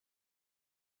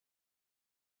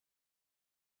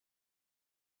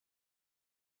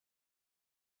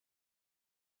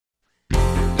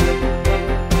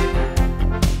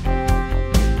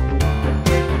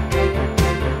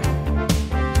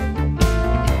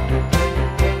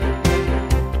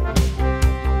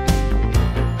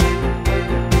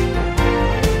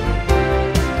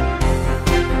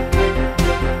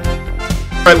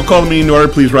right, we'll call the meeting to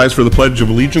order. Please rise for the Pledge of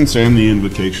Allegiance and the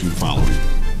invocation following.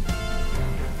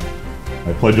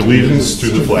 I pledge allegiance to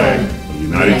the flag of the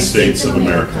United States of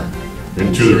America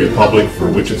and to the republic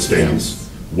for which it stands,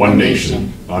 one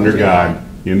nation, under God,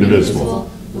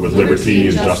 indivisible, with liberty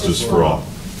and justice for all.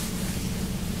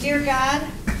 Dear God,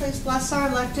 please bless our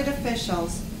elected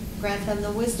officials. Grant them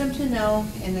the wisdom to know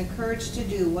and the courage to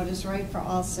do what is right for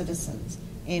all citizens.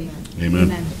 Amen. Amen.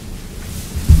 Amen.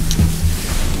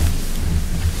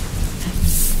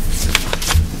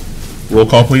 Roll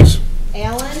call, please.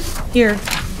 Allen. Here.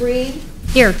 Breed.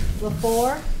 Here.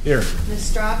 Lepore. Here.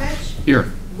 Nastrovich.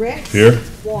 Here. Ricks. Here.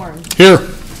 Warren. Here.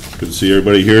 Good to see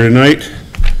everybody here tonight.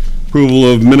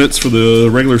 Approval of minutes for the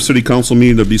regular city council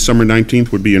meeting of December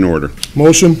 19th would be in order.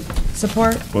 Motion.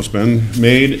 Support. What's been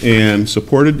made and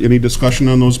supported? Any discussion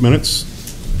on those minutes?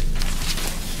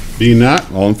 Being not,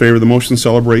 all in favor of the motion,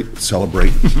 celebrate. Say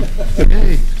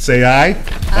aye.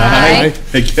 Aye.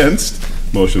 Against?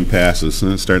 Motion passes.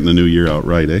 Starting the new year out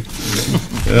right, eh?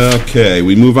 Okay,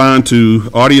 we move on to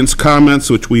audience comments,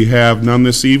 which we have none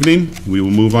this evening. We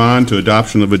will move on to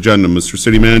adoption of agenda. Mr.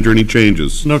 City Manager, any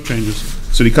changes? No changes.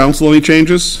 City Council, any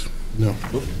changes? No.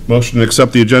 Motion to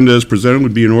accept the agenda as presented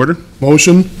would be in order.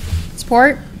 Motion.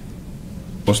 Support.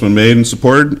 Motion been made and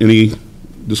supported. Any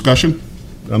discussion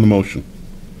on the motion?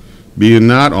 Being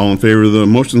not, all in favor of the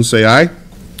motion say aye.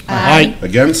 Aye.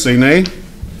 Against, say nay.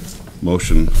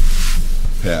 Motion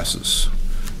passes.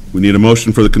 We need a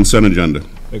motion for the consent agenda.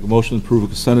 Make a motion to approve a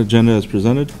consent agenda as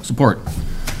presented. Support.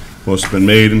 Motion's been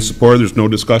made and supported. There's no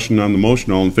discussion on the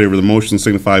motion. All in favor of the motion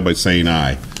signify by saying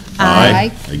aye.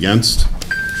 Aye. Against?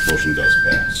 Motion does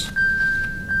pass.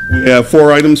 We have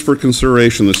 4 items for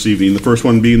consideration this evening. The first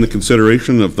one being the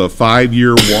consideration of the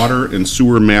 5-year water and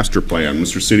sewer master plan.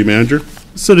 Mr. City Manager?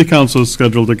 City Council is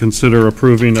scheduled to consider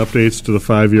approving updates to the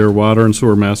 5-year water and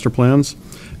sewer master plans.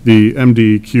 The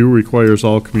MDEQ requires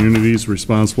all communities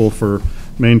responsible for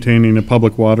maintaining a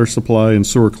public water supply and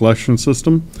sewer collection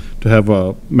system to have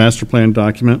a master plan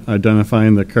document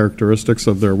identifying the characteristics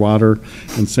of their water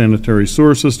and sanitary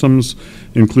sewer systems,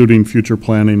 including future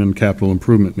planning and capital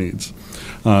improvement needs.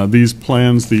 These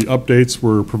plans, the updates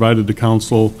were provided to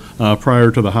Council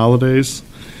prior to the holidays.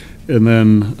 And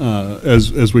then,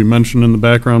 as we mentioned in the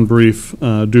background brief,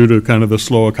 due to kind of the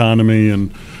slow economy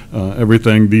and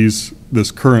everything,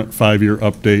 this current 5-year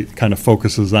update kind of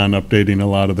focuses on updating a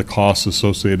lot of the costs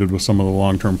associated with some of the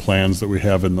long-term plans that we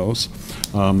have in those.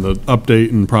 The update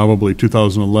in probably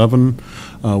 2011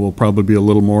 will probably be a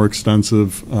little more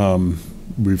extensive.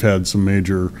 We've had some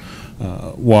major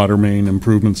water main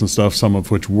improvements and stuff, some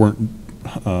of which weren't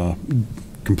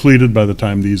completed by the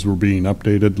time these were being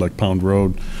updated, like Pound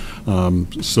Road.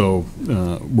 So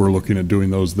we're looking at doing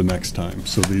those the next time.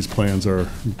 So these plans are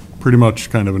pretty much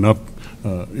kind of an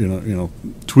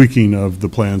tweaking of the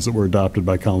plans that were adopted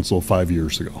by council 5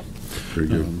 years ago. Very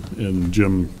good. And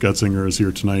Jim Getzinger is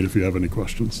here tonight if you have any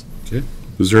questions. Okay.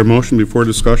 Is there a motion before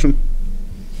discussion?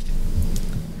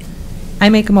 I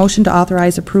make a motion to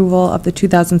authorize approval of the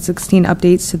 2016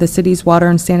 updates to the city's water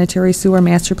and sanitary sewer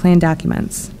master plan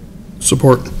documents.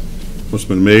 Support. What's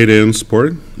been made and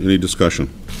supported? Any discussion?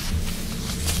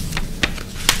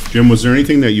 Jim, was there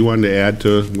anything that you wanted to add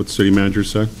to what the city manager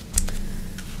said?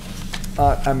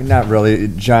 I mean, not really.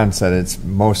 John said it's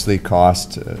mostly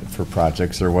cost for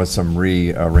projects. There was some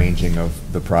rearranging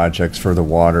of the projects for the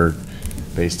water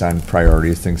based on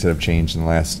priorities, things that have changed in the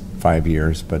last 5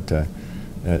 years, but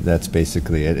that's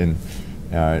basically it. And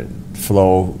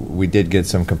flow, we did get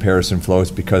some comparison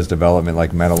flows because development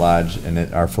like Metalodge,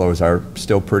 and our flows are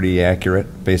still pretty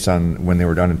accurate based on when they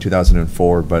were done in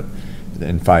 2004, but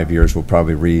in 5 years we'll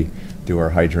probably redo our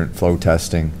hydrant flow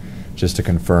testing just to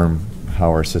confirm how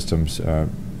our system's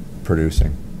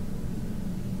producing.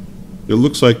 It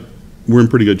looks like we're in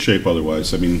pretty good shape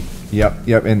otherwise. I mean,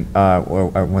 Yep. And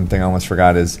one thing I almost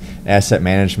forgot is asset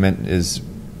management is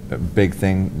a big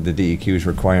thing the DEQ is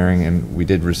requiring, and we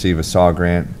did receive a SAW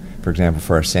grant, for example,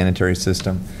 for our sanitary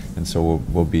system, and so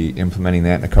we'll be implementing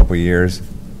that in a couple of years.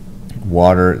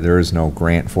 Water, there is no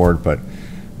grant for it, but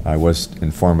I was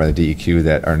informed by the DEQ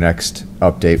that our next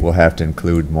update will have to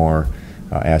include more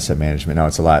asset management. Now,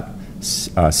 it's a lot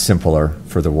simpler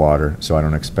for the water, so I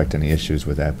don't expect any issues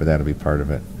with that, but that'll be part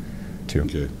of it, too.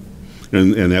 okay.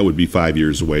 And that would be 5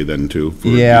 years away then, too? For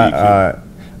Yeah,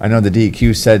 I know the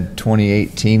DEQ said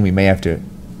 2018. We may have to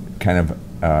kind of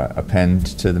append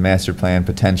to the master plan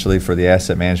potentially for the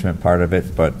asset management part of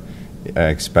it, but I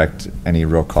expect any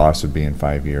real cost would be in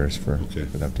 5 years for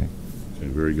the update. Okay,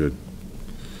 very good.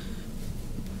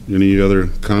 Any other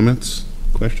comments,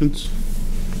 questions?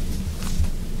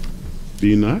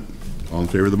 Being not, all in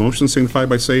favor of the motion signify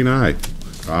by saying aye.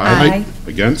 Aye.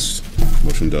 Against?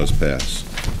 Motion does pass.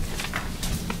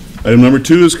 Item number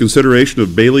 2 is consideration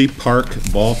of Bailey Park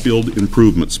ball field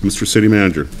improvements. Mr. City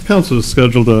Manager. Council is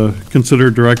scheduled to consider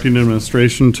directing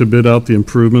administration to bid out the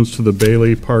improvements to the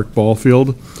Bailey Park ball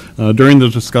field. During the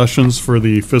discussions for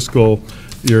the fiscal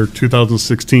year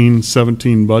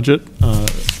 2016-17 budget,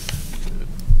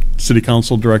 City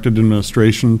Council directed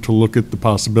administration to look at the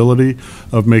possibility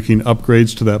of making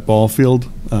upgrades to that ball field.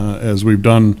 As we've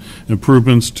done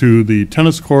improvements to the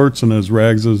tennis courts and as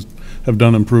Rags have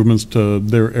done improvements to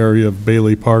their area of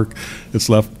Bailey Park, it's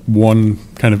left one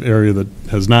kind of area that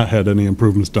has not had any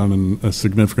improvements done in a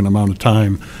significant amount of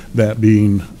time, that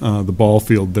being the ball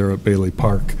field there at Bailey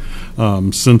Park.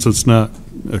 Since it's not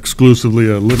exclusively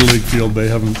a Little League field, they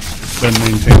haven't been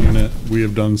maintaining it. We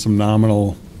have done some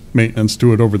nominal maintenance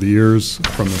to it over the years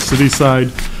from the city side,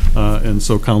 and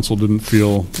so council didn't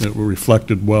feel it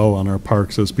reflected well on our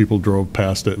parks as people drove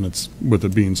past it, and it's with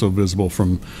it being so visible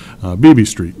from Beebe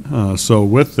Street. So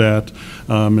with that,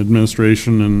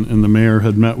 administration and the mayor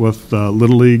had met with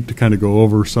Little League to kind of go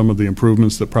over some of the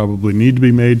improvements that probably need to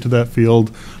be made to that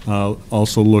field.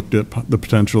 Also looked at the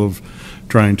potential of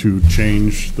trying to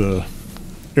change the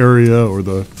area or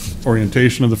the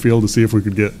orientation of the field to see if we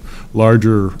could get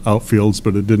larger outfields,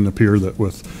 but it didn't appear that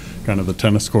with kind of the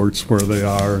tennis courts where they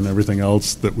are and everything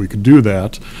else that we could do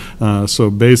that. So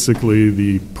basically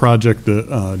the project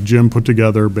that Jim put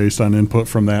together based on input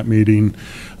from that meeting,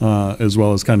 as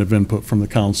well as kind of input from the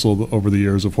council over the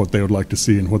years of what they would like to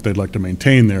see and what they'd like to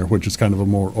maintain there, which is kind of a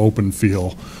more open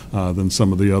feel than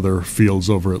some of the other fields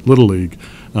over at Little League.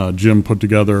 Jim put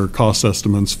together cost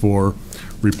estimates for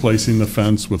replacing the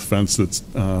fence with fence that's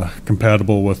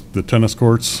compatible with the tennis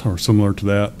courts or similar to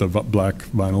that, the black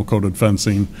vinyl coated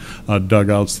fencing,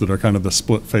 dugouts that are kind of the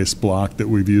split face block that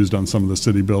we've used on some of the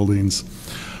city buildings,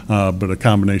 but a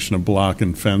combination of block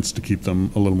and fence to keep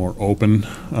them a little more open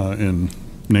in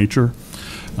nature,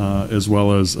 as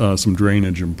well as some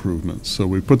drainage improvements. So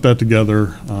we put that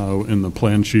together in the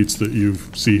plan sheets that you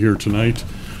see here tonight,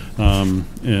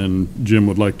 and Jim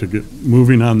would like to get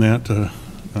moving on that to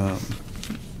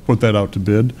put that out to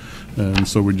bid. And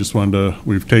so we just wanted to,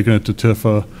 we've taken it to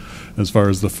Tifa as far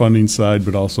as the funding side,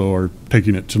 but also are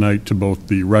taking it tonight to both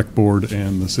the rec board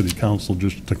and the city council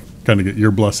just to kind of get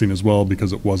your blessing as well,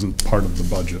 because it wasn't part of the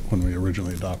budget when we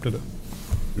originally adopted it.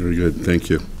 Very good, thank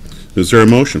you. Is there a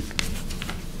motion?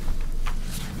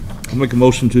 I'll make a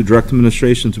motion to direct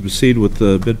administration to proceed with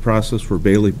the bid process for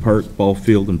Bailey Park ball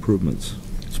field improvements.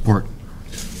 Support.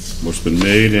 Motion's been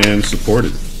made and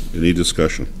supported. Any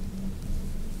discussion?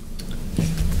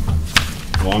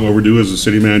 Long overdue, as the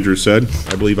city manager said.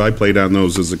 I believe I played on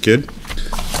those as a kid.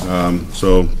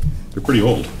 So they're pretty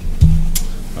old.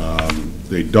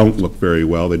 They don't look very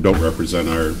well. They don't represent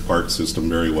our park system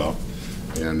very well.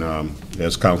 And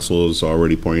as council has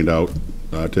already pointed out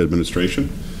to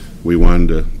administration, we wanted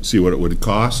to see what it would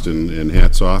cost, and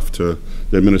hats off to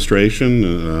the administration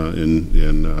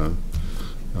and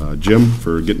Jim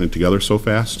for getting it together so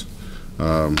fast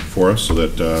for us, so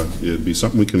that it'd be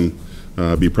something we can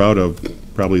be proud of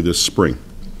probably this spring.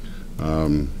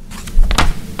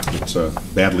 It's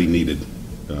badly needed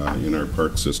in our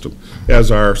park system, as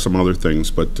are some other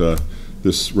things, but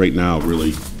this right now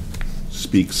really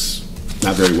speaks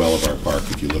not very well of our park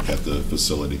if you look at the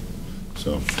facility.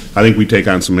 So I think we take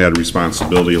on some added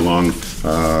responsibility along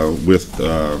with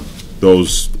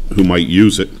those who might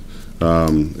use it.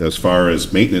 As far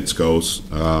as maintenance goes,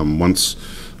 once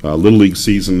Little League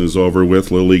season is over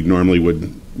with, Little League normally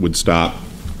would stop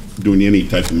doing any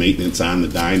type of maintenance on the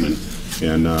diamond,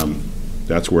 and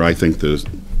that's where I think the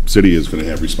city is going to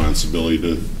have responsibility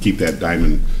to keep that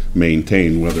diamond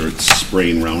maintained, whether it's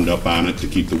spraying Roundup on it to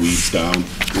keep the weeds down.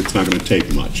 It's not going to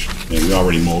take much, and we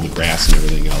already mow the grass and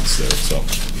everything else there,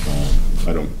 so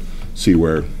I don't see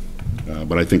where,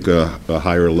 but I think a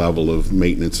higher level of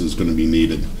maintenance is going to be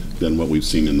needed than what we've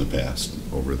seen in the past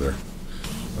over there.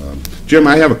 Jim,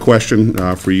 I have a question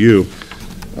for you.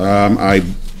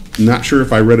 I'm not sure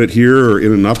if I read it here or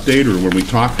in an update or when we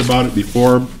talked about it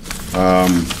before,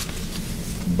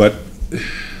 but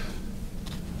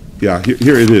yeah,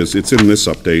 here it is. It's in this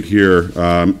update here.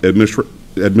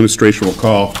 Administration will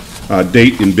call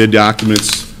date in bid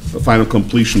documents, final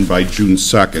completion by June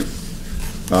 2nd.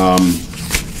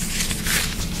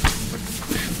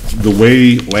 The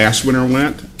way last winter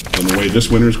went and the way this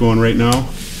winter's going right now,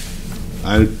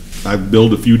 I've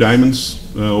built a few diamonds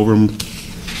over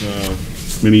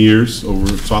many years, over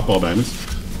softball diamonds.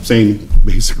 Same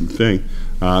basic thing.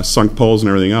 Sunk poles and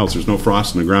everything else. There's no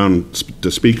frost in the ground to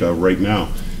speak of right now.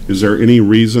 Is there any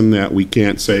reason that we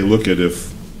can't say, look at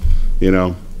if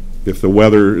the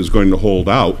weather is going to hold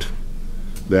out,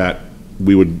 that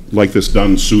we would like this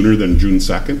done sooner than June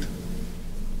 2nd?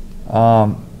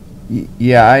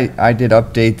 Yeah, I did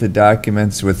update the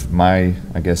documents with my,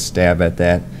 I guess, stab at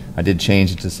that. I did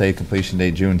change it to say completion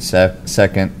date June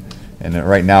 2nd, and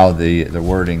right now the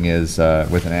wording is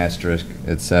with an asterisk.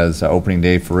 It says opening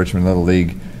day for Richmond Little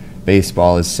League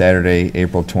baseball is Saturday,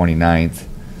 April 29th.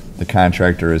 The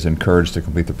contractor is encouraged to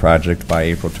complete the project by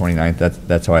April 29th.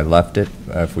 That's how I left it.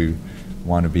 If we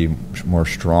want to be more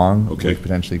strong, okay, we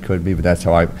potentially could be, but that's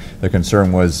how the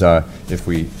concern was if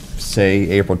we say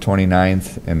April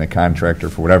 29th and the contractor,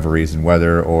 for whatever reason,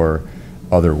 weather or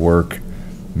other work,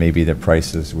 maybe the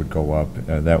prices would go up.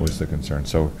 That was the concern.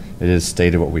 So it is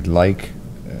stated what we'd like.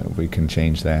 We can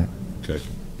change that. Okay.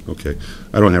 Okay.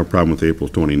 I don't have a problem with April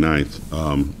 29th.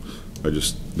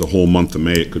 The whole month of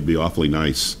May, it could be awfully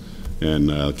nice,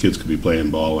 and kids could be playing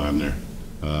ball on there.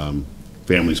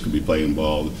 Families could be playing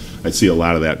ball. I see a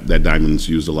lot of that diamond's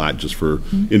used a lot just for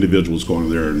individuals going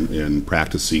there and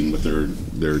practicing with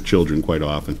their children quite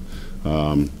often.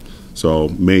 So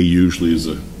May usually is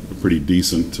a pretty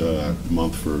decent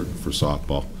month for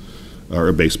softball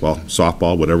or baseball,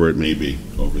 softball, whatever it may be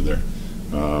over there.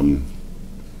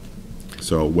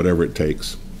 So whatever it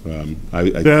takes.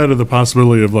 That or the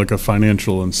possibility of like a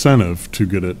financial incentive to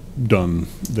get it done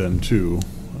then too.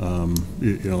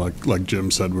 Like Jim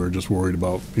said, we're just worried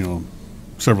about,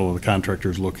 several of the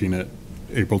contractors looking at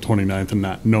April 29th and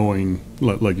not knowing,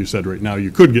 like you said, right now,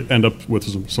 you could end up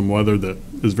with some weather that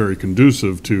is very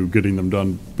conducive to getting them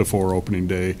done before opening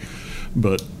day,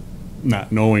 but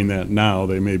not knowing that now,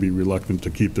 they may be reluctant to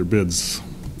keep their bids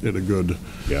at a good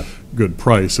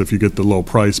price. If you get the low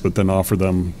price, but then offer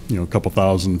them, a couple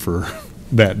thousand for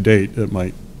that date, it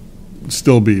might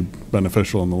still be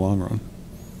beneficial in the long run.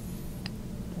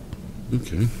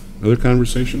 Okay. Other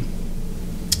conversation?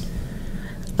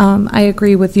 I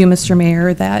agree with you, Mr.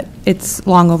 Mayor, that it's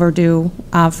long overdue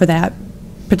for that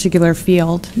particular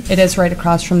field. It is right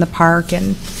across from the park,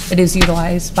 and it is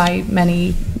utilized by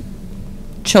many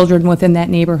children within that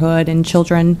neighborhood and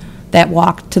children that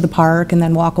walk to the park and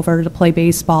then walk over to play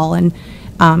baseball, and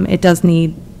it does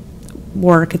need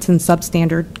work. It's in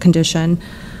substandard condition.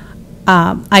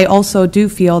 I also do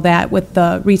feel that with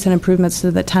the recent improvements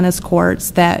to the tennis courts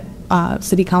that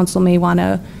City Council may want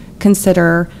to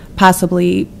consider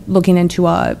possibly looking into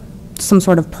some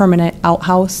sort of permanent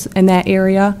outhouse in that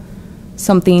area,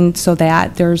 something so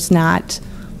that there's not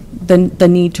the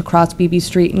need to cross BB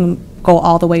Street and go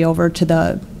all the way over to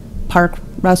the park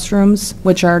restrooms,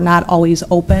 which are not always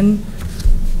open,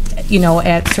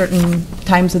 at certain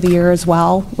times of the year as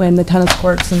well, when the tennis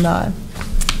courts and the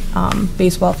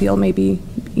baseball field may be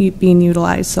being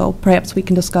utilized. So perhaps we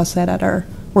can discuss that at our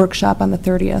workshop on the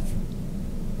 30th.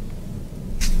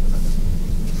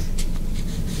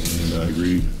 And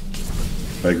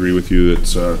I agree with you.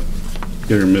 It's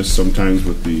hit or miss sometimes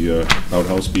with the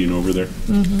outhouse being over there.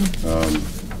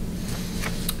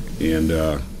 And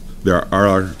there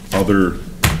are other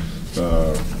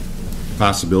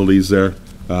possibilities there.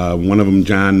 One of them,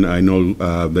 John, I know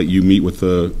that you meet with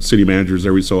the city managers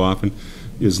every so often.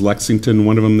 Is Lexington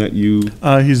one of them that you?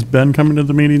 He's been coming to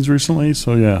the meetings recently,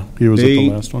 so yeah, he was at the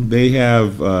last one. They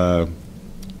have a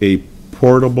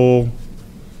portable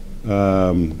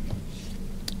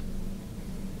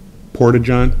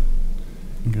porta-john,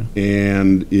 okay,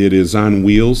 and it is on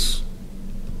wheels.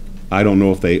 I don't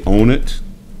know if they own it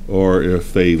or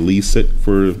if they lease it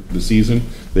for the season.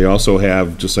 They also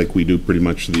have, just like we do pretty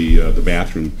much the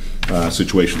bathroom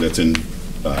situation that's in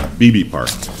BB Park.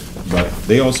 But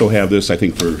they also have this, I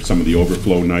think, for some of the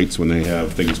overflow nights when they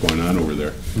have things going on over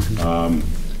there.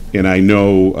 And I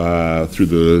know through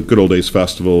the Good Old Days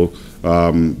Festival,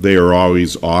 they are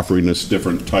always offering us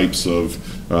different types of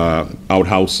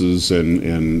outhouses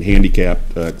and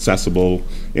handicapped accessible,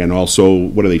 and also,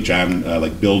 what are they, John,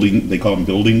 like building, they call them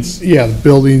buildings? Yeah, the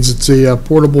buildings, it's a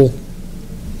portable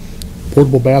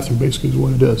bathroom, basically, is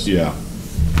what it is. Yeah.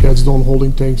 Has its own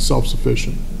holding tank,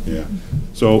 self-sufficient. Yeah.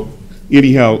 So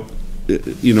anyhow,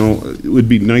 it would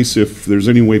be nice if there's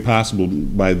any way possible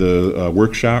by the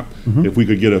workshop, if we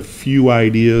could get a few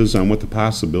ideas on what the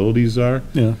possibilities are.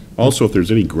 Yeah. Also, if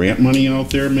there's any grant money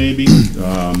out there, maybe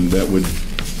that would,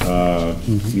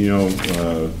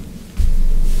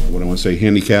 what I want to say,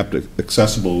 handicapped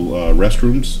accessible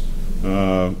restrooms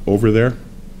over there,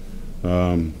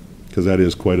 because that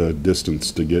is quite a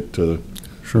distance to get to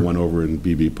one over in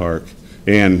BB Park.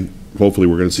 And hopefully,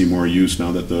 we're going to see more use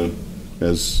now that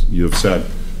as you have said,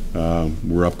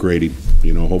 we're upgrading.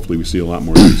 Hopefully we see a lot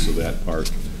more use of that park,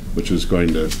 which is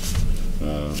going to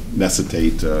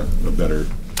necessitate a better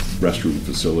restroom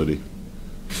facility.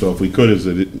 So if we could,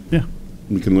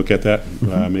 we can look at that,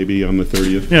 maybe on the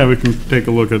 30th. Yeah, we can take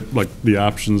a look at like the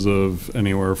options of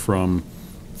anywhere from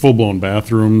full-blown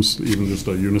bathrooms, even just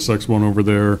a unisex one over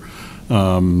there.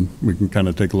 We can kind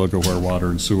of take a look at where water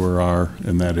and sewer are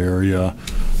in that area.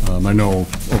 I know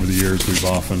over the years we've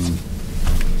often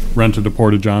rented a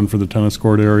porta-john for the tennis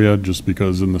court area just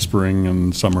because in the spring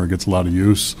and summer it gets a lot of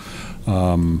use.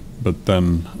 But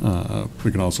then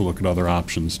we can also look at other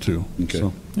options too. Okay.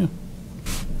 So, yeah.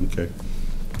 Okay.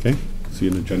 Okay. See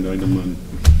an agenda item on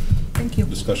Thank you.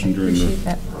 discussion during Appreciate the.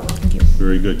 that. Thank you.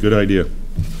 Very good. Good idea.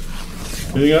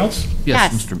 Anything else?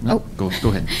 Yes. Mr. Oh. Go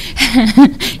ahead.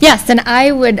 Yes, and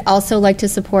I would also like to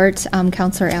support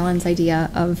Counselor Allen's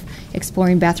idea of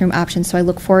exploring bathroom options, so I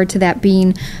look forward to that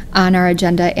being on our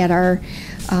agenda at our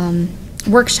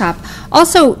workshop.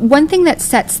 Also, one thing that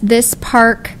sets this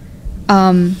park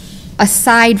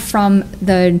aside from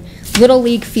the Little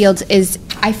League fields is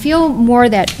I feel more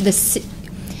that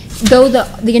though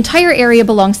the entire area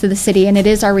belongs to the city and it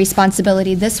is our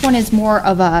responsibility, this one is more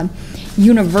of a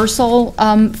universal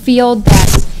field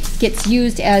that gets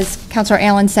used, as Councilor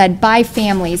Allen said, by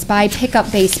families, by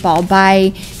pickup baseball,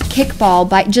 by kickball,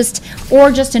 by just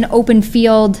an open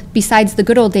field besides the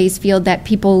good old days field that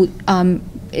people.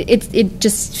 It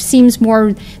just seems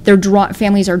more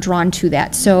families are drawn to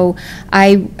that. So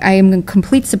I am in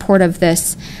complete support of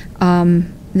this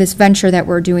this venture that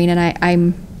we're doing,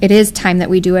 and it is time that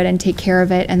we do it and take care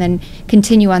of it and then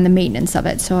continue on the maintenance of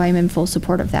it. So I'm in full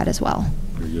support of that as well.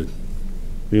 Very good.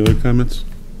 Any other comments?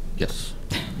 Yes.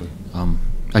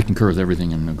 I concur with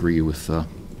everything and agree with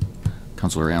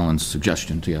Councilor Allen's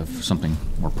suggestion to have something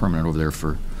more permanent over there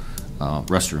for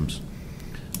restrooms.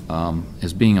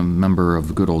 As being a member of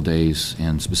the good old days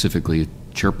and specifically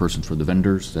chairperson for the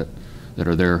vendors that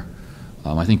are there,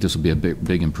 I think this will be a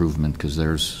big improvement because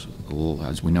there's,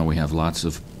 as we know, we have lots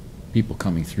of people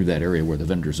coming through that area where the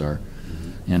vendors are,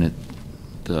 and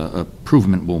the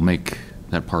improvement will make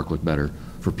that park look better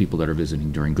for people that are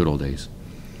visiting during good old days.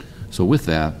 So with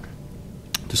that,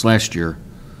 this last year,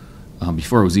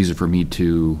 before it was easy for me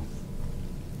to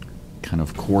kind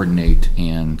of coordinate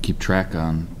and keep track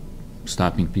on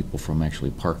stopping people from actually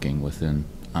parking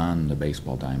on the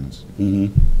baseball diamonds.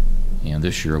 And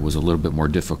this year it was a little bit more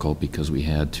difficult because we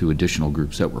had 2 additional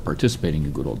groups that were participating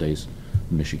in good old days.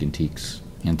 The Michigan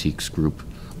Antiques group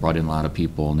brought in a lot of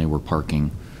people and they were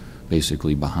parking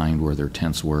basically behind where their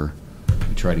tents were.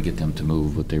 We tried to get them to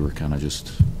move, but they were kind of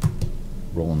just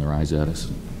rolling their eyes at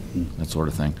us, that sort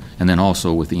of thing. And then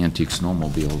also with the antique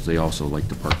snowmobiles, they also like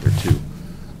to park there too.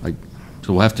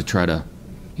 So we'll have to try to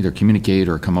either communicate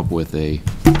or come up with a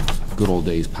good old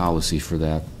days policy for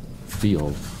that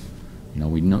field. You know,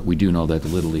 we do know that the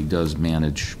Little League does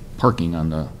manage parking on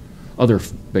the other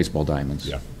baseball diamonds.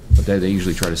 Yeah. But they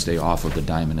usually try to stay off of the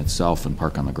diamond itself and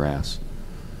park on the grass.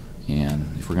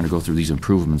 And if we're going to go through these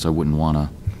improvements, I wouldn't want to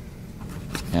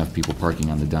have people parking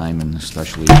on the diamond,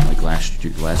 especially like last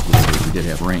year we did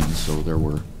have rain, so there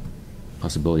were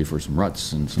possibility for some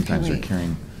ruts, and sometimes they're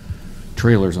carrying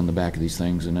trailers on the back of these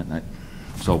things, and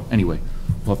so anyway,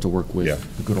 we'll have to work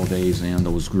with the good old days and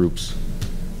those groups,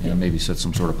 and maybe set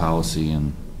some sort of policy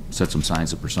and set some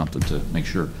signs up or something to make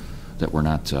sure that we're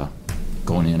not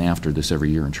going in after this every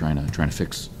year and trying to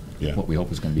fix what we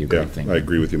hope is going to be a great thing. I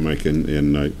agree with you, Mike, and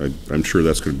I'm sure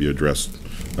that's going to be addressed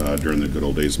during the good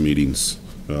old days meetings.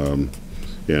 Being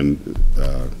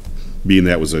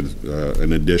that was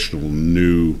an additional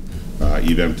new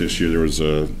event this year, there was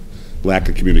a lack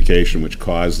of communication which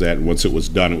caused that, and once it was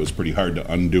done, it was pretty hard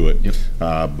to undo it. Yep.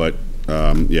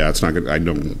 Yeah, it's not going. I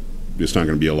know it's not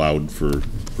going to be allowed for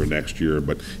next year,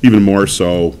 but even more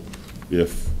so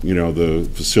if the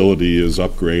facility is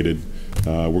upgraded,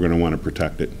 we're going to want to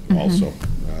protect it also.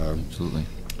 Absolutely.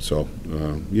 So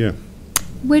yeah.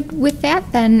 With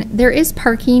that, then, there is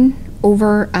parking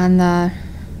over on the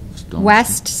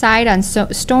west side on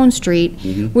Stone Street.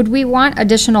 Would we want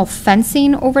additional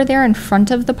fencing over there in front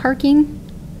of the parking?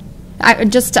 I'm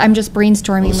just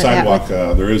brainstorming with sidewalk,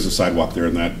 that. there is a sidewalk there,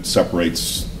 and that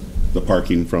separates the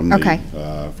parking from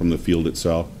the field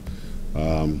itself.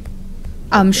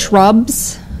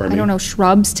 Shrubs. Pardon I don't me? know,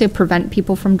 shrubs to prevent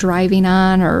people from driving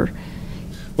on, or.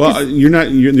 Well,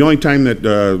 the only time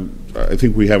that I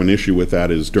think we have an issue with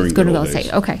that is during good old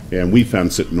days. Okay. And we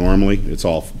fence it normally. It's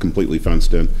all completely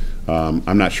fenced in.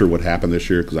 I'm not sure what happened this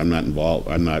year because I'm not involved.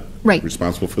 I'm not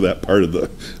responsible for that part of the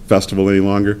festival any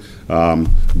longer.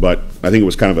 But I think it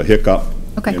was kind of a hiccup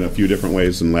in a few different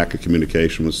ways and lack of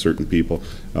communication with certain people.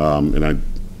 And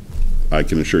I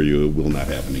can assure you it will not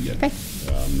happen again. Okay.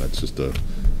 That's just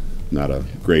not a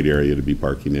great area to be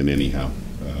parking in anyhow.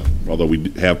 Although we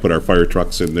have put our fire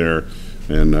trucks in there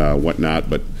and whatnot,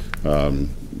 but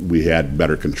we had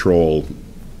better control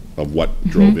of what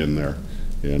drove in there.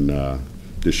 And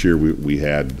this year we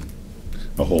had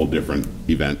a whole different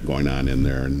event going on in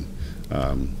there, and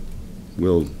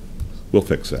we'll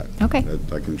fix that. Okay.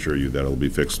 I can assure you that it'll be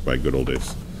fixed by good old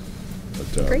days.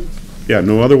 But, Great. yeah,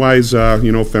 no, otherwise,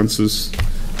 fences,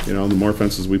 the more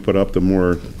fences we put up, the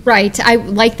more. Right. I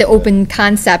like the open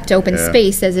concept, open Yeah.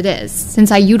 space as it is,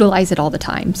 since I utilize it all the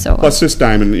time, so. Plus this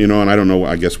diamond, and I don't know,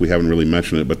 I guess we haven't really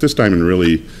mentioned it, but this diamond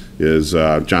really is,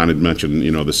 John had mentioned,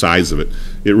 the size of it.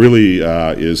 It really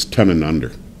is 10 and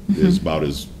under, is about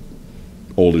as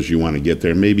old as you want to get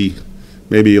there. Maybe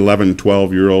 11,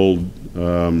 12-year-old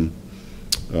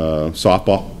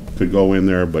softball could go in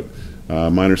there, but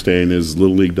my understanding is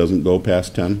Little League doesn't go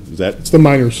past 10. Is that? It's the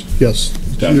minors, yes.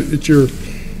 10. It's your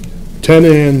 10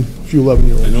 and a few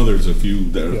 11-year-olds. I know there's a few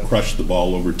that have crushed the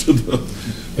ball over to the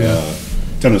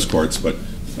tennis courts, but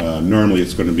normally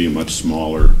it's going to be much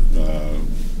smaller.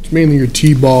 It's mainly your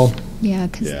T-ball, Yeah,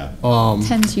 because Yeah,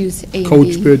 10s use A and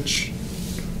coach B. pitch,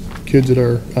 kids that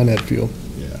are on that field.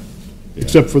 yeah.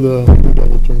 Except for the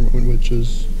double tournament, which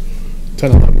is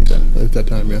 10-11 at that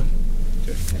time, yeah.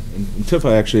 And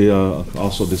Tifa actually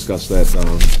also discussed that,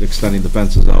 extending the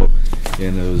fences out,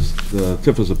 and it was,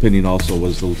 Tifa's opinion also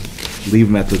was to leave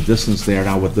them at the distance they are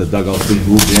now with the dugouts being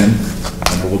moved in,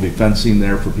 and there will be fencing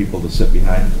there for people to sit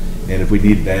behind, and if we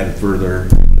need to add further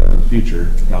in the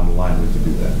future, down the line, we can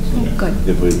do that. So Oh, good.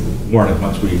 if we warrant it,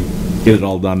 once we get it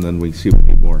all done, then we see if we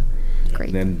need more. Great.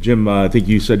 And then, Jim, I think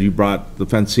you said you brought the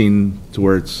fencing to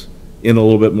where it's in a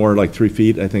little bit more, like 3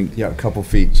 feet, I think. Yeah, a couple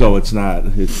feet. So it's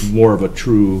more of a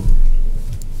true,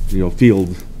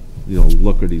 field,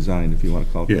 look or design, if you want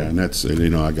to call it. Yeah, and that's, I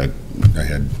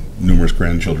had numerous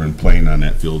grandchildren playing on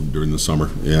that field during the summer,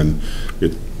 and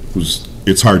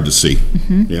it's hard to see.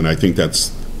 And I think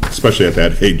that's, especially at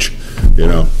that age,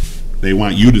 they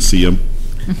want you to see them,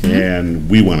 and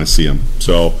we want to see them.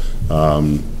 So,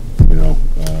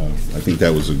 I think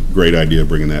that was a great idea,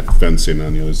 bringing that fence in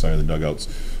on the other side of the dugouts,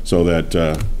 so that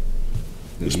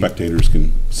the spectators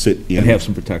can sit in. And have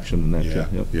some protection in that, Yeah,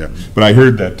 too. Yep. yeah. But I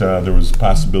heard that there was a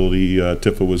possibility,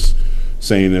 Tifa was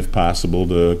saying if possible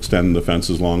to extend the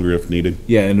fences longer if needed.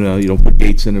 Yeah, and, put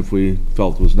gates in if we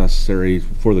felt was necessary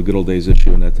for the good old days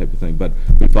issue and that type of thing. But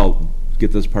we felt,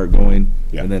 get this part going,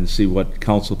 Yeah. and then see what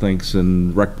council thinks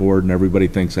and rec board and everybody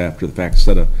thinks after the fact,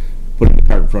 instead of putting the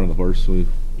cart in front of the horse. We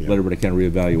let everybody kind of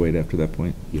reevaluate after that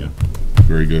point. Yeah,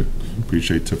 very good.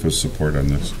 Appreciate Tifa's support on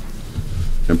this.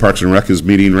 And Parks and Rec is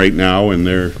meeting right now, and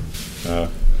they're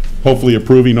hopefully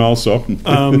approving also.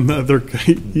 They're,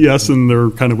 yes, and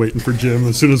they're kind of waiting for Jim.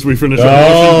 As soon as we finish our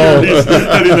motion here, he's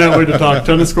heading that way to talk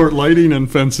tennis court lighting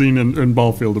and fencing and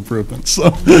ball field improvements. So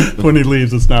when he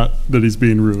leaves, it's not that he's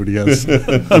being rude. He has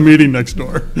a meeting next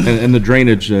door. And the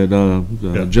drainage that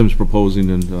Yeah. Jim's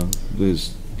proposing and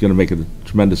is going to make a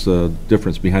tremendous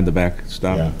difference behind the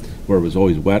backstop, Yeah. where it was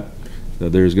always wet.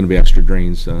 There's going to be extra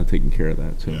drains taking care of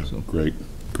that, too. Yeah, So. great.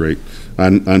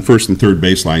 On first and third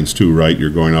baselines too, right?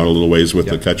 You're going out a little ways with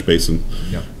the catch basin?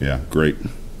 Yep. Yeah, great.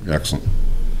 Excellent.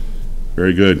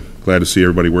 Very good. Glad to see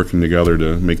everybody working together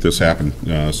to make this happen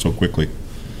so quickly.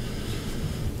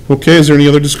 Okay, is there any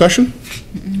other discussion?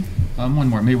 One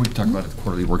more, maybe we can talk about it at the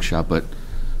quarterly workshop, but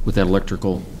with that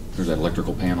there's that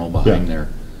electrical panel behind there.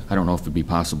 I don't know if it'd be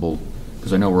possible,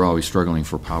 because I know we're always struggling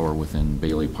for power within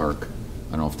Bailey Park.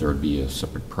 I don't know if there would be a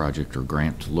separate project or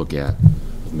grant to look at,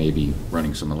 maybe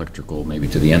running some electrical, maybe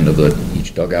to the end of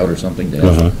each dugout or something, to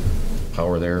have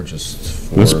power there, just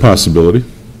for. That's a possibility.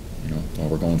 While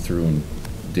we're going through and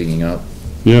digging up,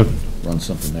 Yeah. run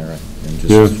something there, and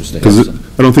Yeah, just to have because some.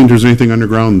 I don't think there's anything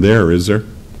underground there, is there?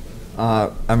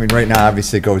 Right now,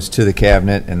 obviously, it goes to the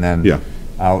cabinet and then Yeah.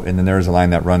 out, and then there's a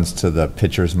line that runs to the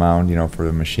pitcher's mound, for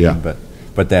the machine, Yeah.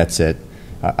 but that's it.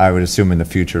 I would assume in the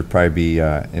future, it'd probably be,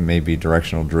 it may be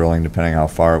directional drilling, depending how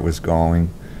far it was going,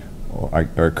 or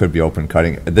it could be open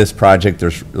cutting. This project,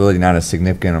 there's really not a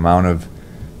significant amount of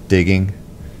digging,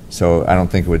 so I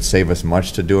don't think it would save us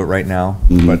much to do it right now,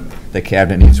 but the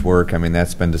cabinet needs work. I mean,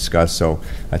 that's been discussed, so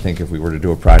I think if we were to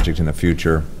do a project in the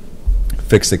future,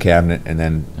 fix the cabinet and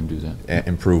then And do that.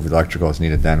 improve electrical as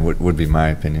needed then would be my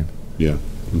opinion. Yeah,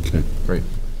 okay. Great.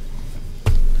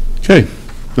 Okay,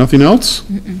 nothing else?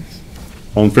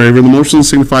 All in favor of the motion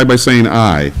signify by saying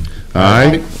aye.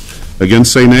 Aye.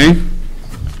 Against, say nay.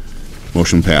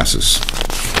 Motion passes.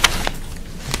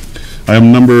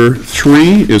 Item number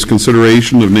 3 is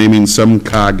consideration of naming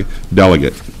SEMCOG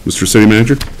delegate. Mr. City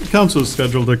Manager? Council is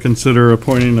scheduled to consider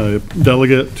appointing a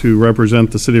delegate to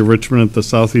represent the city of Richmond at the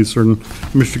Southeastern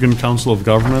Michigan Council of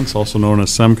Governments, also known as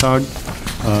SEMCOG.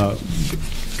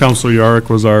 Councilor Yarrick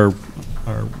was our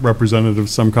Representative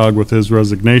Semcog with his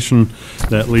resignation.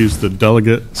 That leaves the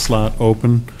delegate slot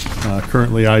open.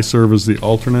 Currently, I serve as the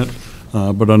alternate,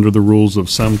 but under the rules of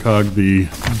Semcog, the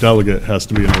delegate has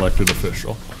to be an elected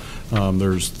official.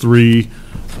 There's 3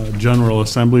 General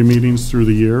Assembly meetings through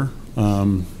the year.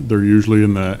 They're usually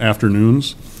in the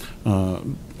afternoons.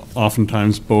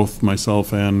 Oftentimes, both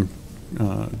myself and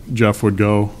Jeff would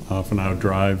go, often I would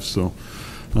drive, so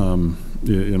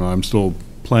I'm still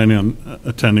planning on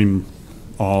attending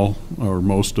all or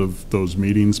most of those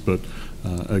meetings, but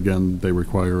again, they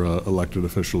require an elected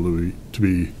official to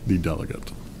be the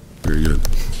delegate. Very good.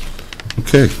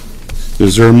 Okay.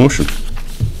 Is there a motion?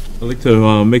 I'd like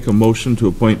to make a motion to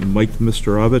appoint Mike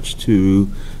Misterovich to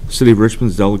City of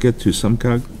Richmond's delegate to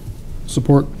SEMCOG.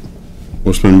 Support.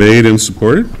 Motion been made and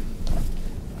supported.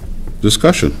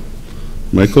 Discussion.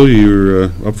 Michael, you're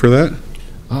up for that?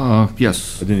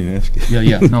 Yes. I didn't even ask you.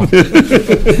 Yeah, no. You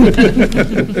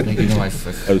know,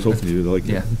 I was hoping you'd like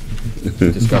yeah,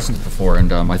 discussed it before,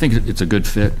 and I think it's a good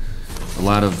fit.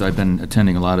 I've been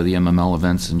attending a lot of the MML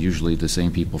events, and usually the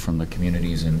same people from the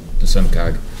communities in the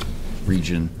SEMCOG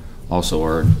region also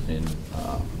are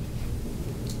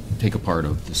take a part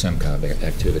of the SEMCOG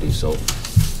activity, so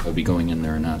I would be going in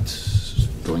there and not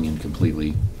going in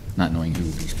completely, not knowing who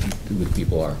the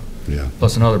people are. Yeah.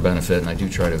 Plus another benefit, and I do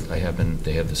try to, they have the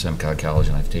SEMCOG College,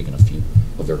 and I've taken a few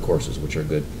of their courses, which are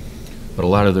good. But a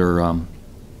lot of their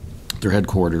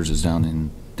headquarters is down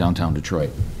in downtown Detroit.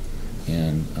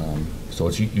 And so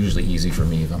it's usually easy for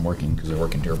me if I'm working, because I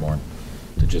work in Dearborn,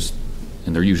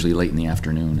 and they're usually late in the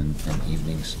afternoon and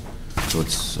evenings. So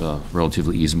it's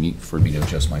relatively easy for me to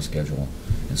adjust my schedule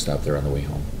and stop there on the way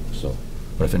home. So,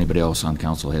 but if anybody else on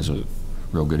council has a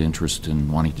real good interest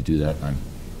in wanting to do that, I'm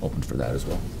open for that as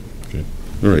well. Okay.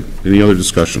 All right. Any other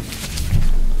discussion?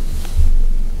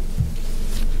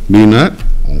 Being not,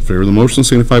 all in favor of the motion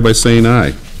signify by saying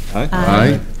aye. Aye.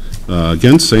 Aye.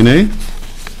 Against, say nay.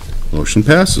 Motion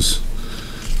passes.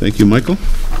 Thank you, Michael.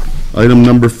 Item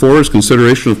number 4 is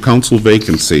consideration of council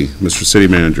vacancy. Mr. City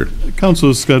Manager. Council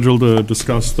is scheduled to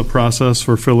discuss the process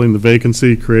for filling the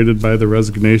vacancy created by the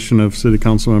resignation of City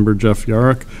Council Member Jeff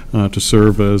Yarrick to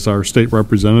serve as our state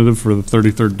representative for the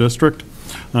 33rd District.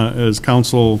 As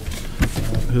Council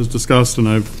has discussed, and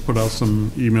I've put out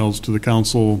some emails to the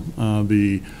Council,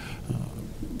 the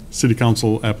City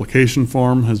Council application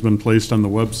form has been placed on the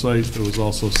website. It was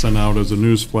also sent out as a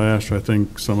news flash. I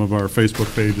think some of our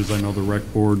Facebook pages, I know the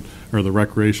Rec Board or the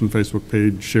Recreation Facebook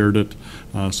page shared it.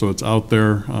 So it's out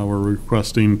there. We're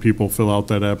requesting people fill out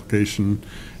that application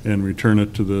and return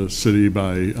it to the city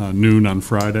by noon on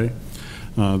Friday.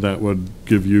 That would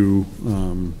give you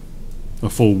a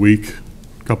full week,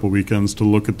 a couple weekends to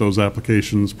look at those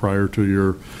applications prior to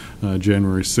your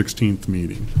January 16th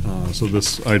meeting. So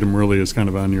this item really is kind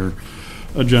of on your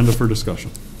agenda for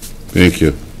discussion. Thank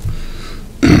you.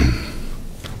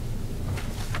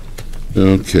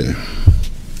 Okay.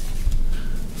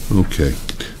 Okay.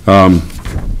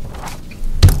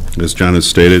 As John has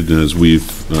stated, and as we've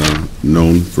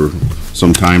known for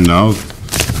some time now,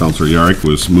 Councilor Yarrick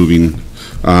was moving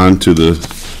on to the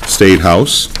State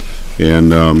House,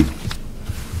 and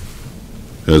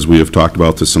as we have talked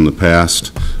about this in the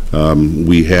past,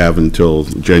 we have until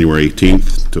January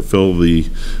 18th to fill the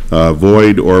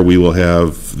void, or we will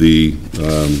have the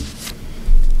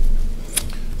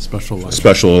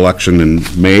special election in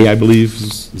May, I believe.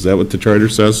 Is that what the charter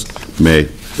says? May.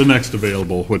 The next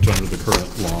available, which under the current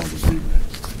law would be May.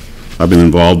 I've been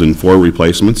involved in 4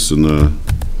 replacements in the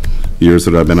years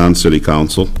that I've been on City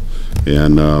Council,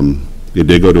 and it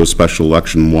did go to a special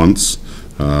election once,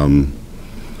 and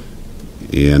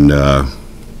there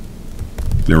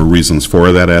were reasons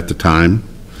for that at the time.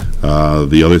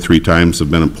 The other 3 times have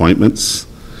been appointments.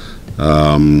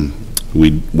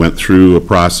 We went through a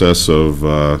process of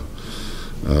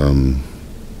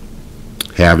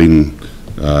having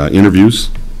interviews.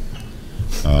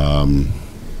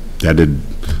 That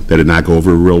did not go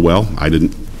over real well. I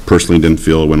personally didn't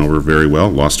feel it went over very well.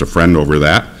 Lost a friend over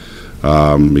that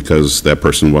because that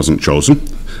person wasn't chosen.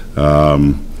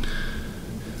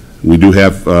 We do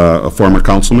have a former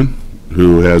councilman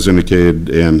who has indicated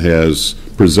and has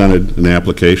presented an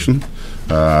application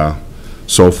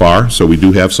so far. So we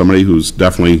do have somebody who's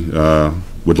definitely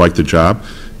would like the job.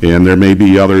 And there may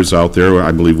be others out there.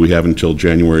 I believe we have until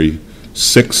January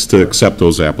 6th to accept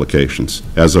those applications.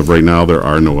 As of right now, there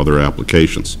are no other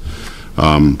applications.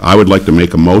 I would like to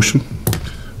make a motion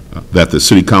that the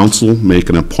City Council make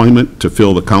an appointment to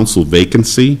fill the council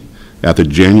vacancy at the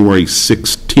January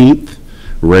 16th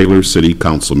regular City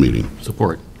Council meeting.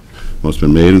 Support. Motion's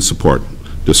been made and support.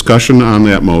 Discussion on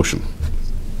that motion.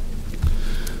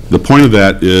 the point of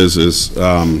that is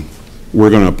we're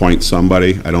going to appoint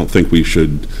somebody. I don't think we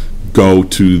should go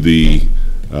to the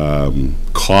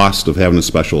cost of having a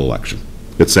special election.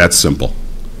 It's that simple.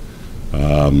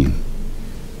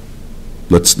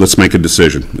 Let's make a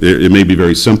decision. It may be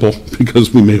very simple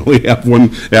because we may only have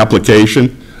one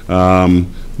application.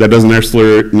 That doesn't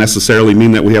necessarily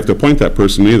mean that we have to appoint that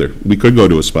person either. We could go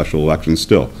to a special election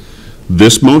still.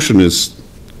 This motion is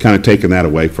kind of taking that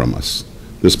away from us.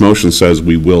 This motion says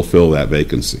we will fill that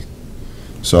vacancy.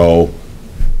 So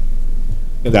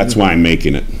that's why I'm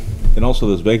making it. And also,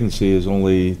 this vacancy is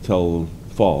only till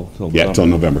fall, till November. Yeah, till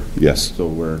November, yes. So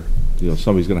we're,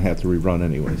 somebody's going to have to rerun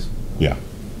anyways. Yeah,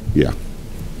 yeah,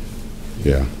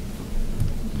 yeah.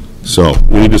 So,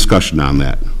 any discussion on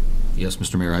that? Yes,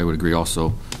 Mr. Mayor, I would agree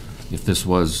also. If this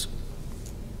was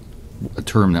a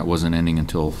term that wasn't ending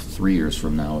until 3 years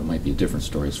from now, it might be a different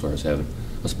story as far as having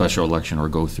a special election or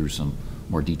go through some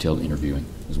more detailed interviewing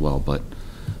as well. But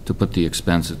to put the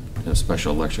expense at a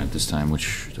special election at this time,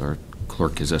 which our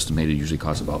clerk has estimated usually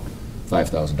costs about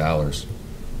 $5,000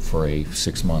 for a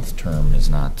 6-month term, is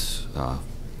not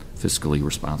fiscally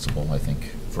responsible, I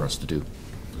think, for us to do.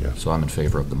 Yeah. So I'm in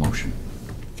favor of the motion.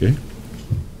 Okay.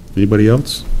 Anybody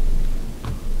else?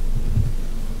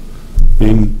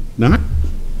 Being not?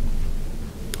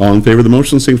 All in favor of the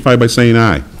motion, signify by saying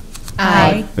aye.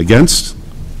 Aye. Against?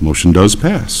 Motion does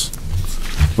pass.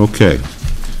 Okay.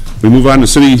 We move on to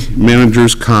city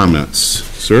manager's comments.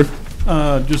 Sir?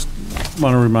 Just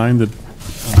want to remind that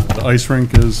the ice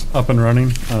rink is up and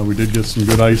running. We did get some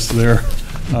good ice there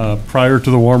prior to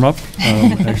the warm-up.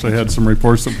 Actually had some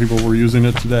reports that people were using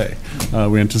it today.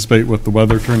 We anticipate with the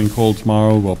weather turning cold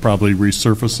tomorrow, we'll probably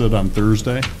resurface it on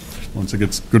Thursday once it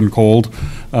gets good and cold.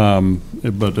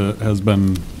 But it has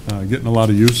been getting a lot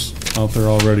of use out there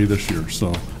already this year,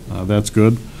 so that's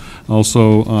good.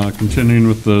 Also, continuing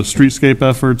with the streetscape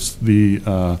efforts,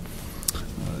 the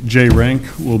J Rank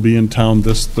will be in town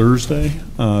this Thursday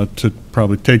to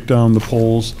probably take down the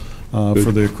poles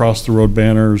for the across-the-road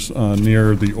banners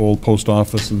near the old post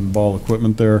office and ball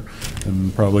equipment there,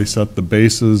 and probably set the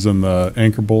bases and the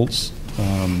anchor bolts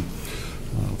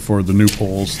for the new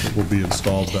poles that will be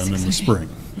installed then in the spring.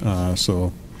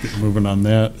 So get moving on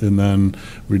that. And then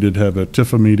we did have a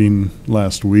TIFA meeting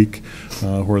last week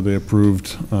where they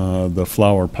approved the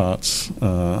flower pots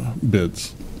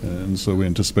bids. And so we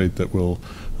anticipate that we'll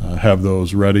have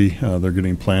those ready. They're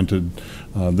getting planted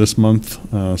this month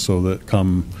so that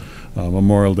come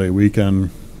Memorial Day weekend,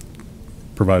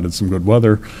 provided some good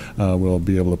weather, we'll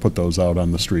be able to put those out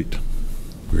on the street.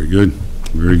 Very good.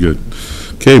 Very good.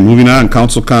 Okay, moving on.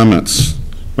 Council comments.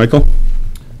 Michael?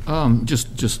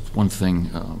 Just one thing.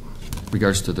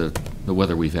 Regards to the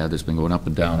weather we've had that's been going up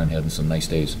and down and having some nice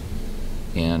days.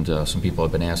 And some people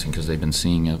have been asking because they've been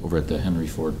seeing over at the Henry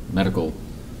Ford Medical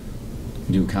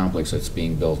new complex that's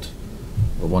being built.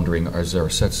 We're wondering, is there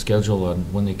a set schedule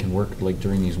on when they can work, like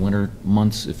during these winter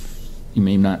months? If you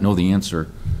may not know the answer,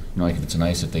 like if it's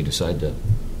nice if they decide to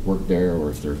work there, or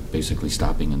if they're basically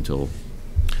stopping until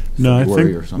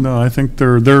February or something. No, I think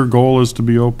their goal is to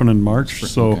be open in March,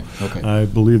 so okay. I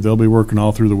believe they'll be working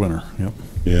all through the winter. Yep.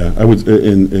 Yeah, I was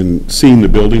in seeing the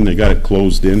building. They got it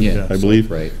closed in, Yeah, I believe.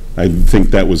 Right. I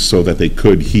think that was so that they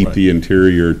could heat Right. the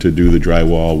interior to do the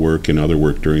drywall work and other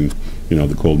work during,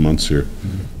 the cold months here.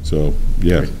 So,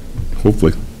 yeah, Right.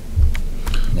 hopefully.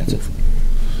 That's it.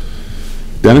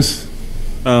 Dennis?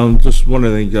 Just one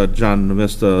other thing, John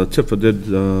missed, TIFA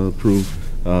did approve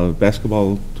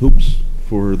basketball hoops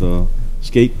for the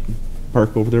skate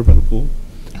park over there by the pool.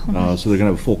 So they're going to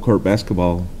have a full court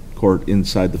basketball court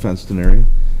inside the fenced-in area,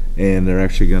 and they're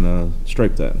actually going to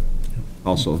stripe that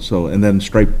also. So, and then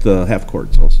stripe the half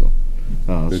courts also.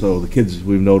 So the kids,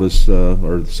 we've noticed,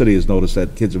 or the city has noticed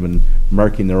that kids have been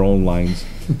marking their own lines.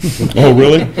 Oh,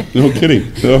 really? No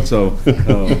kidding. Oh. So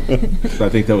I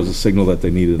think that was a signal that they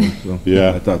needed. So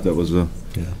Yeah. I thought that was a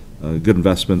good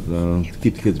investment to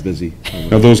keep the kids busy.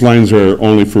 Now, those lines are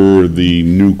only for the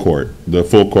new court, the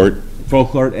full court, Full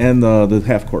court and the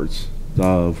half courts,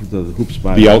 the hoops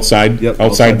by the outside, Yep,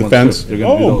 outside the ones, fence? they're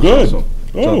gonna do Oh, those good. also.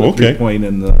 Oh, So the okay. 3-point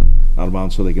and the out of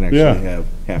bounds, so they can actually Yeah. have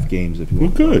half games if you Well,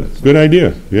 want. good. So Good idea.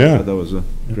 I Yeah, thought that was a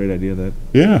great idea that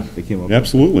yeah. they came up with.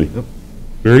 Absolutely. Yep.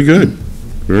 Very good.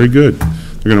 Very good.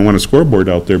 They're going to want a scoreboard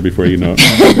out there before you know it.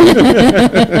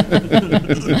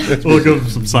 So we'll go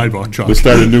some sidewalk chalk. We'll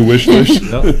start a new wish list.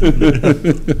 Yep.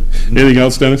 Anything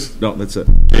else, Dennis? No, that's it.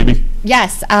 Amy?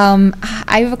 Yes, I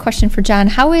have a question for John.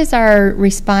 How is our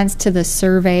response to the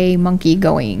Survey Monkey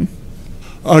going?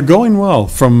 Going well.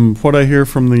 From what I hear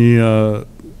from the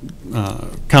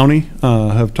County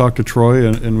have talked to Troy,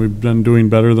 and we've been doing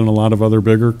better than a lot of other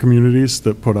bigger communities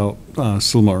that put out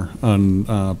similar. And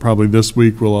probably this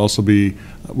week we'll also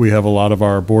we have a lot of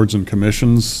our boards and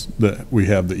commissions that we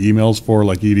have the emails for,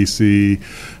 like EDC,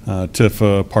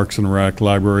 TIFA, Parks and Rec,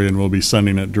 Library, and we'll be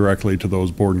sending it directly to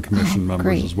those board and commission members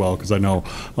great. as well, because I know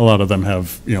a lot of them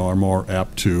have, are more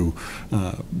apt to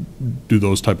do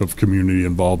those type of community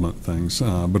involvement things.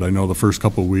 But I know the first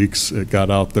couple of weeks it got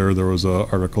out there. There was an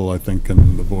article, I think,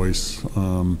 in The Voice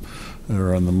or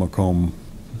on the Macomb.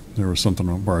 There was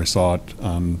something where I saw it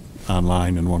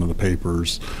online in one of the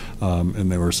papers,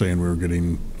 and they were saying we were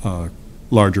getting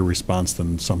larger response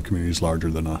than some communities larger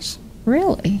than us.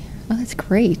 Really? Oh, that's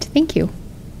great. Thank you.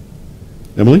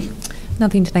 Emily?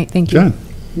 Nothing tonight, thank you. John?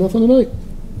 Nothing tonight.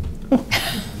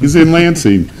 He's in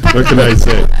Lansing. What can I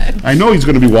say? I know he's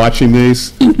going to be watching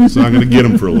these, so I'm going to get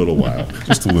him for a little while.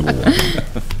 Just a little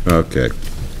while. Okay.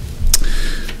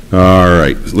 All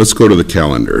right. Let's go to the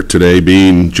calendar. Today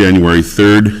being January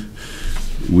 3rd,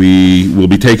 we will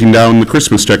be taking down the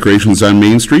Christmas decorations on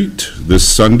Main Street this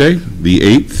Sunday, the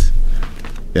 8th,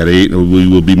 at 8. We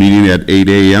will be meeting at 8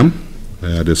 a.m.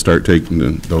 To start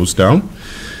taking those down.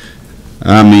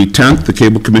 On the 10th, the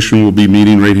Cable Commission will be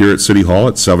meeting right here at City Hall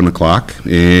at 7 o'clock.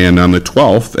 And on the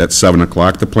 12th at 7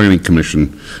 o'clock, the Planning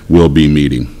Commission will be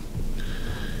meeting.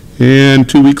 And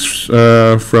 2 weeks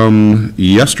from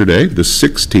yesterday, the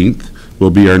 16th,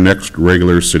 will be our next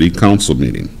regular City Council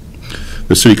meeting.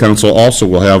 The City Council also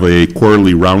will have a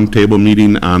quarterly roundtable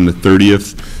meeting on the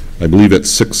 30th, I believe at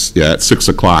 6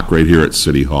 o'clock right here at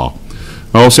City Hall.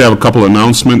 I also have a couple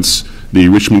announcements. The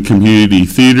Richmond Community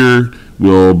Theater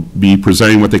will be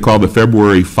presenting what they call the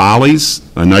February Follies,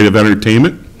 a night of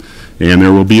entertainment, and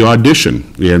there will be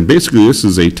audition. And basically this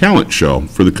is a talent show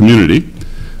for the community.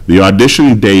 The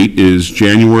audition date is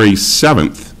January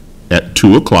 7th at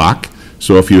 2 o'clock.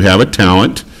 So if you have a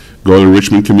talent, go to the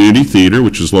Richmond Community Theater,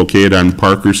 which is located on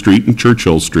Parker Street and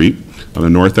Churchill Street on the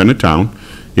north end of town,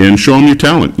 and show them your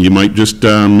talent. You might just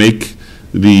make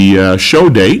the show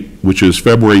date, which is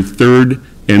February 3rd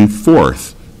and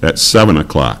 4th at 7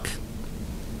 o'clock.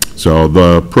 So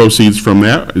the proceeds from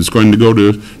that is going to go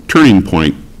to Turning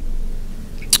Point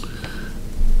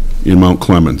in Mount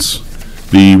Clemens.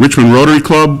 The Richmond Rotary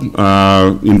Club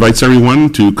invites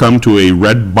everyone to come to a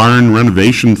Red Barn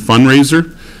renovation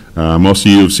fundraiser. Most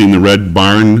of you have seen the Red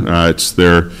Barn. It's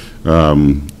their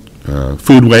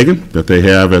food wagon that they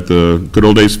have at the Good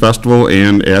Old Days Festival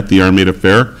and at the Armada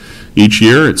Fair each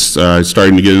year. It's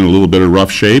starting to get in a little bit of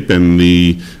rough shape, and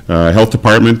the health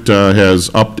department has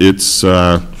upped its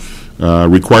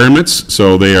requirements,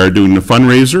 so they are doing a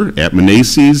fundraiser at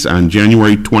Manasses on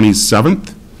January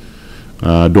 27th.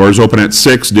 Doors open at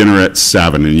 6, dinner at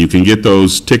 7, and you can get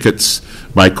those tickets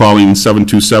by calling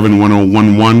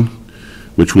 727-1011,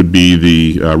 which would be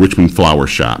the Richmond Flower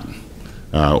Shop,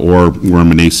 or we're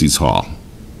Manasses Hall.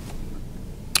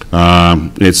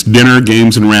 It's dinner,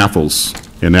 games, and raffles,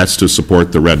 and that's to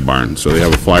support the Red Barn. So they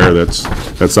have a flyer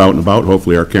that's out and about.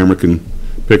 Hopefully our camera can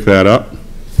pick that up.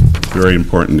 Very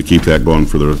important to keep that going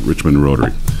for the Richmond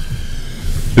Rotary.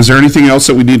 Is there anything else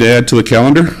that we need to add to the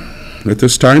calendar at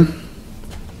this time?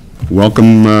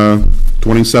 Welcome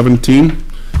 2017.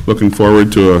 Looking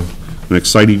forward to an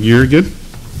exciting year again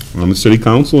on the City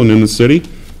Council and in the city.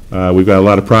 We've got a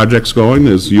lot of projects going,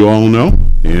 as you all know,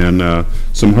 and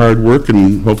some hard work,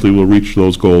 and hopefully we'll reach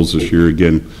those goals this year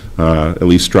again, at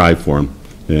least strive for them,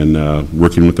 and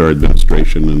working with our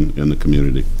administration and the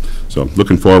community. So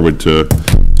looking forward to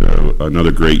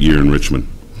another great year in Richmond.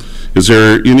 Is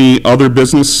there any other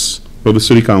business for the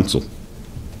City Council?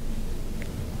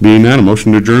 Being that, a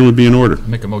motion to adjourn would be in order.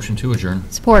 Make a motion to adjourn.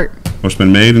 Support. Motion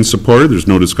been made and supported. There's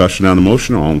no discussion on the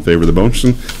motion. All in favor of the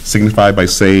motion signify by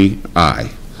saying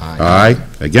aye. Aye. Aye.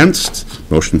 Against?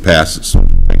 Motion passes.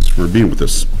 Thanks for being with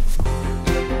us.